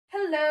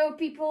Hello,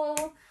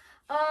 people.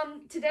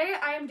 Today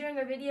I am doing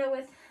a video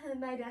with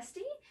my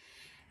bestie,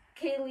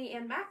 Kaley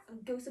and Mac.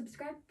 Go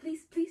subscribe,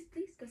 please, please,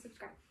 please go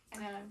subscribe. I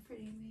know, I'm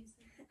pretty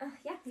amazing.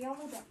 Yeah, we all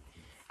know that.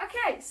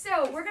 Okay,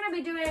 so we're gonna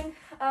be doing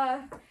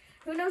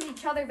who knows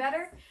each other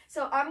better.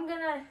 So I'm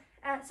gonna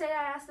say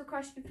I ask the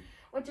question,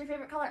 what's your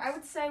favorite color? I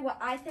would say what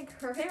I think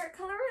her favorite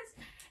color is,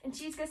 and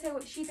she's gonna say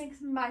what she thinks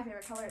my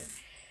favorite color is.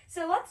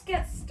 So let's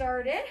get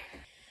started.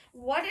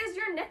 What is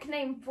your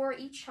nickname for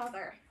each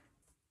other?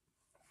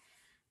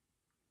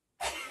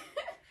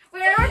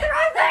 Wait, I wrote the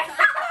wrong thing!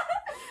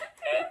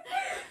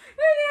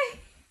 Okay.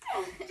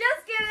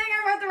 Just kidding,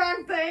 I wrote the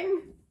wrong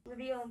thing.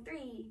 Reveal in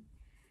 3,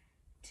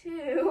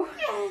 2,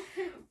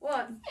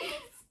 1.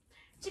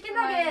 Chicken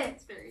nugget!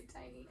 It's very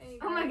tiny.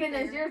 Oh my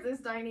goodness, yours is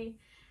tiny.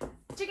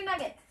 Chicken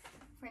nugget.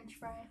 French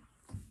fry.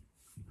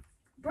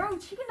 Bro,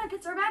 chicken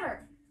nuggets are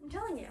better. I'm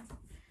telling you.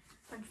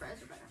 French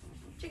fries are better.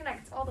 Chicken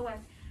nuggets all the way.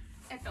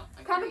 I don't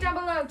agree. Comment down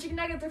below, chicken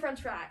nuggets or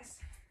french fries.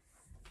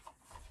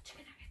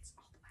 Chicken nuggets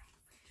all the way.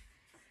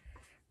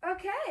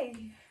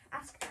 Okay.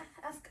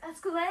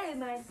 Ask away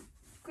my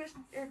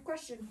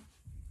question.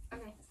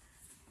 Okay.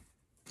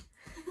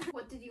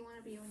 What did you want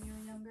to be when you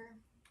were younger?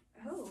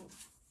 Oh.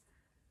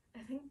 I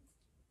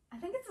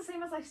think it's the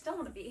same as I still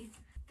want to be.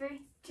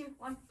 3, 2,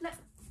 1, flip.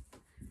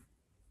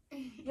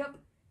 Yep.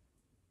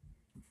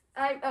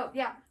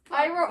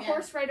 I wrote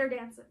horse rider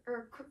dancer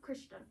or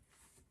Christian.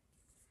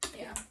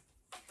 Yeah.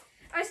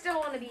 I still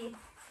want to be.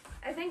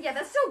 I think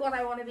that's still what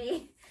I want to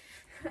be.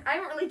 I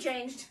haven't really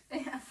changed.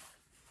 Yeah.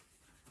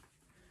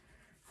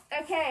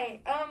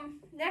 Okay.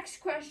 Next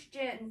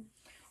question.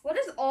 What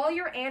is all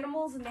your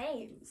animals'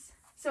 names?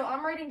 So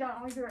I'm writing down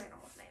all your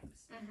animals'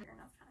 names.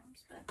 Enough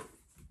times, but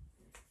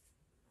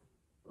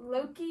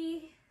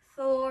Loki,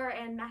 Thor,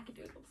 and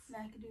Macadoodles.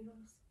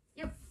 Macadoodles.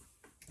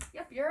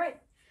 Yep, you're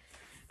right.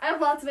 I have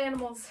lots of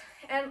animals,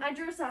 and I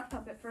drew a sock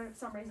puppet for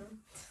some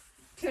reason.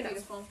 Who knows?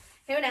 Beautiful.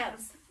 Who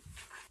knows?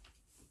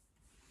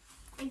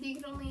 If you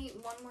could only eat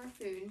one more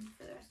food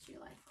for the rest of your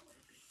life, what would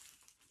it be?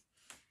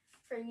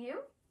 For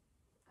you?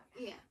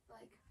 Yeah,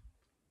 like,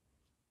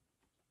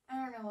 I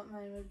don't know what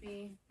mine would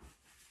be.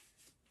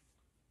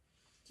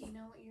 Do you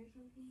know what yours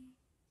would be?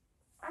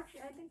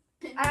 Actually, I think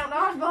I don't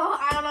know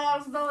how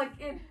to spell like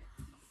it.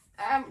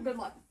 Good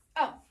luck.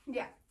 Oh,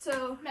 yeah.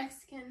 So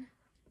Mexican,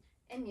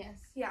 and yes,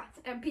 yeah,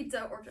 and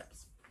pizza or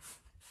chips.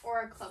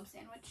 or a club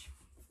sandwich.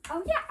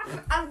 Oh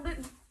yeah,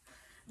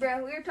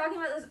 bro, we were talking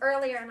about this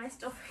earlier, and I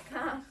still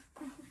forgot.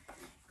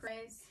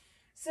 Graze.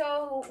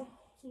 So,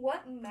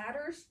 what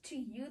matters to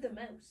you the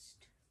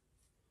most?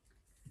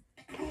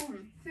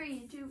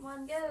 3, 2,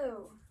 1,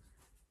 go.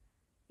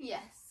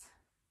 Yes.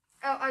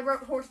 Oh, I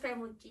wrote horse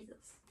family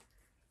Jesus.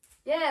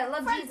 Yeah,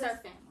 love Friends Jesus. are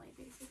family,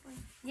 basically.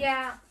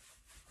 Yeah,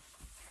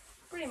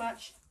 pretty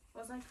much.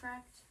 Was I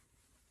correct?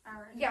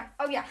 Alright. Yeah.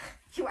 Oh yeah,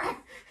 you are.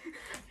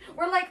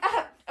 We're like,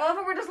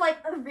 we're just like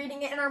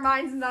reading it in our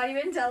minds and not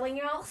even telling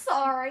you.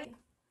 Sorry.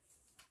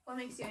 What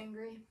makes you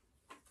angry?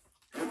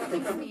 What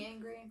makes me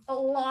angry? A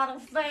lot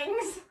of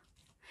things.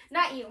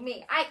 Not you,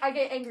 me. I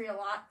get angry a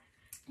lot.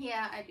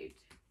 Yeah, I do too.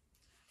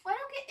 Well, I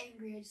don't get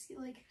angry. I just get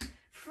like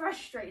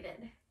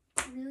Frustrated.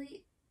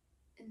 really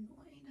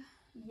annoyed.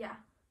 Yeah.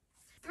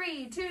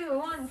 3, 2,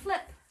 1,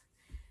 flip.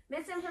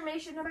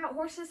 Misinformation about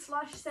horses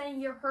 /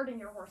 saying you're hurting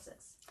your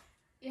horses.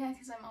 Yeah,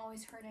 because I'm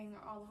always hurting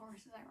all the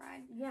horses I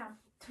ride. Yeah.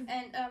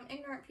 And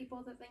ignorant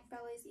people that think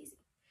ballet is easy.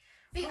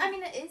 I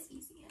mean, it is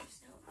easy. I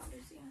just know it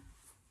bothers you.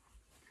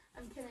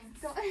 I'm kidding.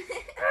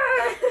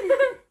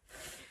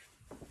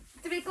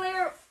 To be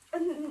clear,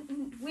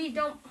 we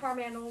don't harm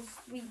animals.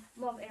 We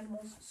love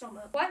animals so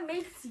much. What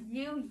makes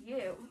you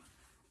you?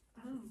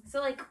 Oh.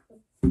 So like,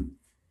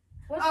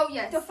 what's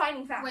yes.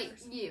 defining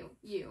factors? Wait,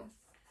 you.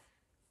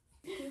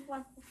 2,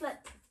 1,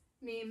 flip.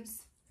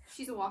 Memes.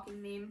 She's a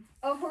walking meme.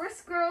 A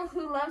horse girl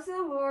who loves the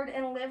Lord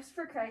and lives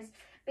for Christ.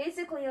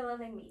 Basically a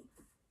living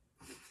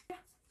meme.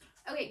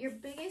 Okay, your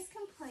biggest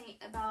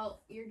complaint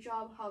about your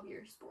job, hobby,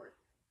 or sport?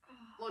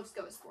 We'll just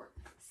go with sport.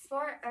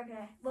 Sport?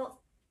 Okay.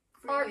 Well,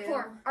 For art you.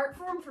 form. Art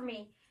form for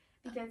me.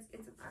 Because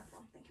it's an art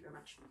form. Thank you very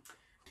much.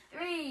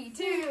 3,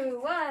 2,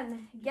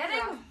 1.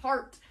 Getting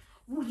hurt.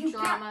 You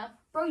Drama.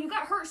 Bro, you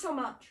got hurt so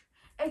much.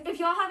 If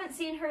y'all haven't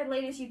seen her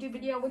latest YouTube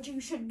video, which you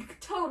should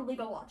totally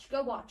go watch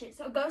it.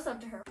 So go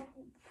sub to her.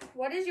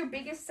 What is your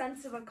biggest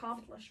sense of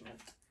accomplishment?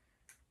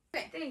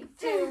 Okay. 3,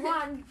 2,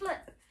 1,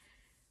 flip.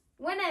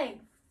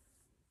 Winning.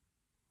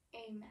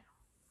 A medal.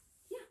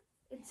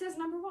 It says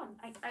number 1.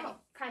 I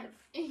kind of.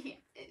 Yeah.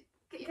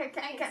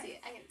 I can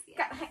see it.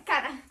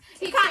 Kind of.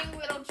 Teaching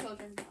little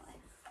children ballet.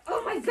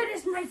 Oh my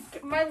goodness,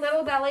 my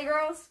little ballet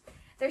girls.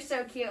 They're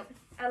so cute.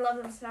 I love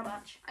them so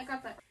much. I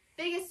got that.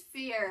 Biggest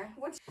fear.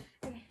 What's...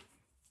 Okay.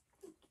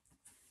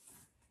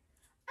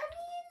 I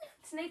mean...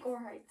 Snake or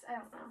heights? I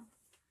don't know.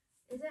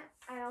 Is it?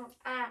 I don't...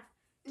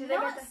 Do they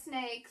get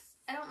snakes?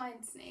 I don't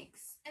mind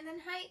snakes. And then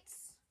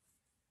heights?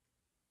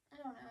 I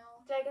don't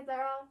know. Did I get that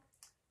wrong?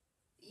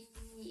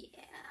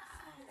 Yeah.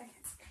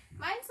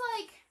 Mine's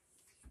like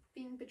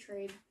being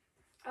betrayed.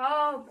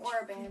 Oh. or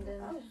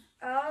abandoned,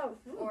 Oh.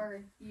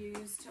 or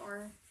used,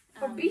 or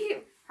Or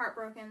be.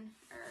 heartbroken,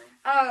 or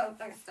Oh.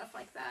 Okay. stuff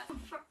like that.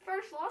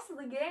 First loss of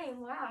the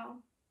game. Wow.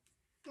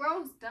 We're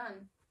almost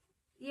done.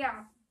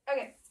 Yeah.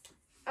 Okay.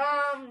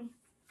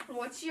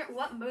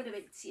 What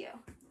motivates you?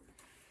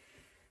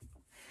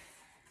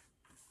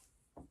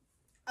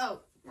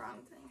 Oh,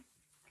 wrong thing.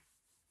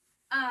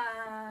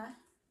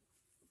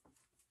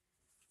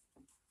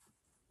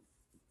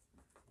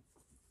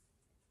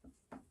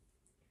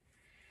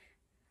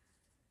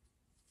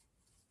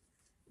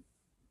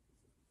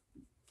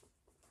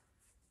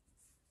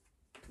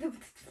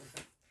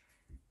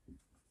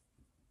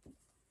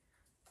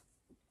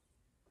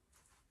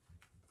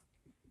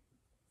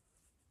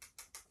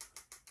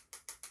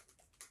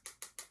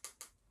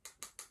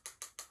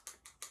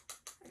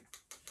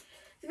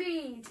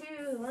 Three,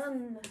 two,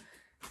 one.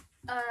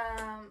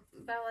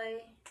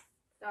 Ballet,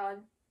 God,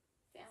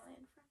 family,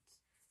 and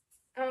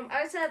friends.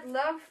 I said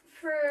love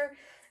for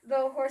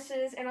the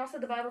horses, and also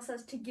the Bible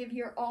says to give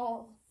your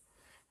all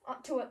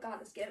to what God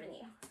has given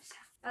you.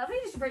 Let me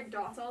just write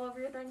dots all over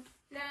your thing.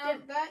 No,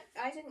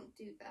 I didn't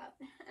do that.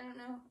 I don't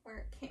know where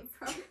it came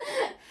from.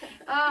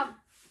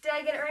 Did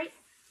I get it right?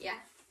 Yeah.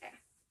 Okay.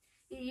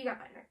 You got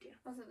mine right too.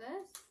 Was it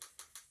this?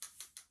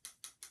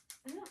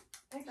 I don't know.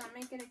 Does that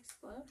make it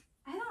explode?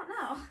 I don't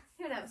know.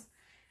 Who knows?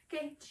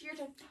 Okay, it's your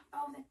turn.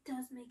 Oh, that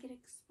does make it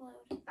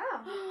explode.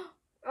 Oh.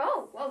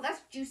 Oh, well,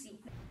 that's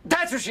juicy.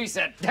 That's what she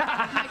said. You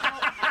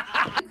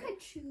could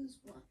choose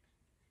one.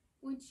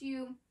 Would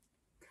you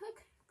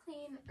cook,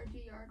 clean, or do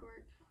yard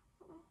work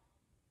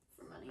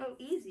for money? Oh,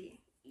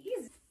 easy.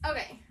 Easy.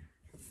 Okay.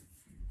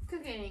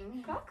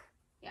 Cooking. Cook?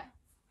 Yeah.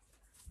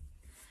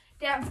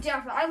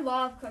 Definitely. I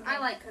love cooking. I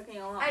like cooking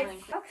a lot.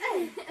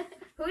 Okay.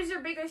 Who's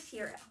your biggest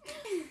hero?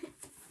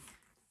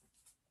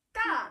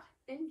 God.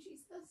 And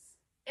Jesus.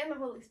 And the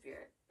Holy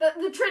Spirit.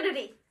 The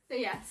Trinity.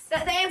 Yes.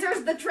 The answer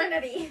is the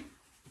Trinity.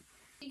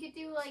 You could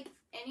do like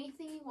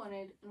anything you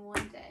wanted in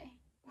one day.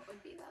 What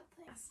would be that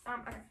thing? Yes.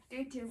 Okay.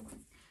 3, 2, 1.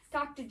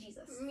 Talk to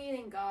Jesus.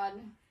 Meeting God.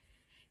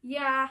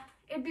 Yeah,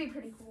 it'd be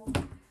pretty cool.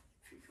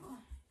 Pretty cool.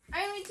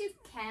 I mean, you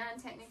can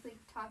technically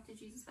talk to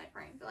Jesus by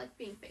praying, but like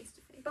being face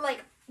to face. But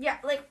like, yeah,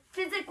 like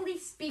physically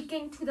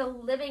speaking to the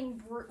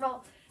living,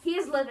 well, he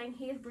is living,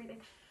 he is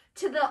breathing.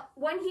 To the,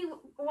 when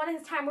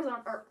his time was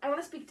on earth. I want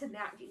to speak to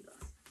that Jesus.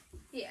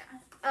 Yeah.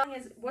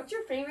 What's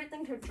your favorite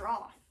thing to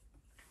draw?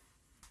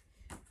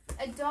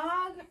 A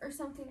dog or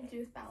something to do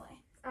with ballet.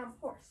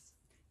 Horse.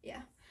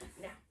 Yeah.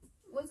 No.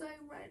 Was I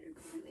right or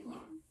completely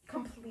wrong?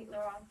 Completely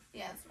wrong.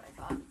 Yeah, that's what I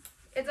thought.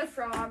 It's a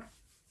frog.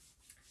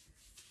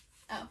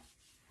 Oh.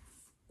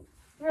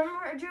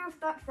 Remember I drew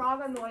that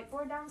frog on the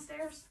whiteboard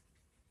downstairs?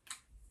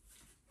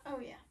 Oh,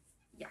 yeah.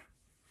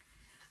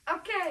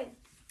 Okay.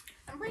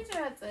 I'm pretty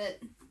sure that's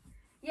it.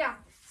 Yeah.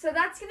 So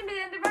that's going to be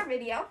the end of our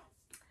video.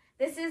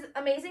 This is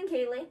Amazing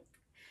Kaley.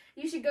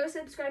 You should go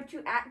subscribe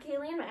to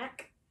 @Kaley and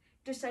Mac.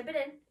 Just type it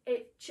in.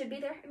 It should be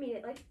there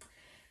immediately.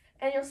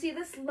 And you'll see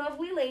this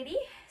lovely lady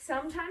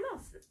sometime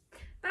else.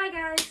 Bye,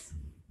 guys.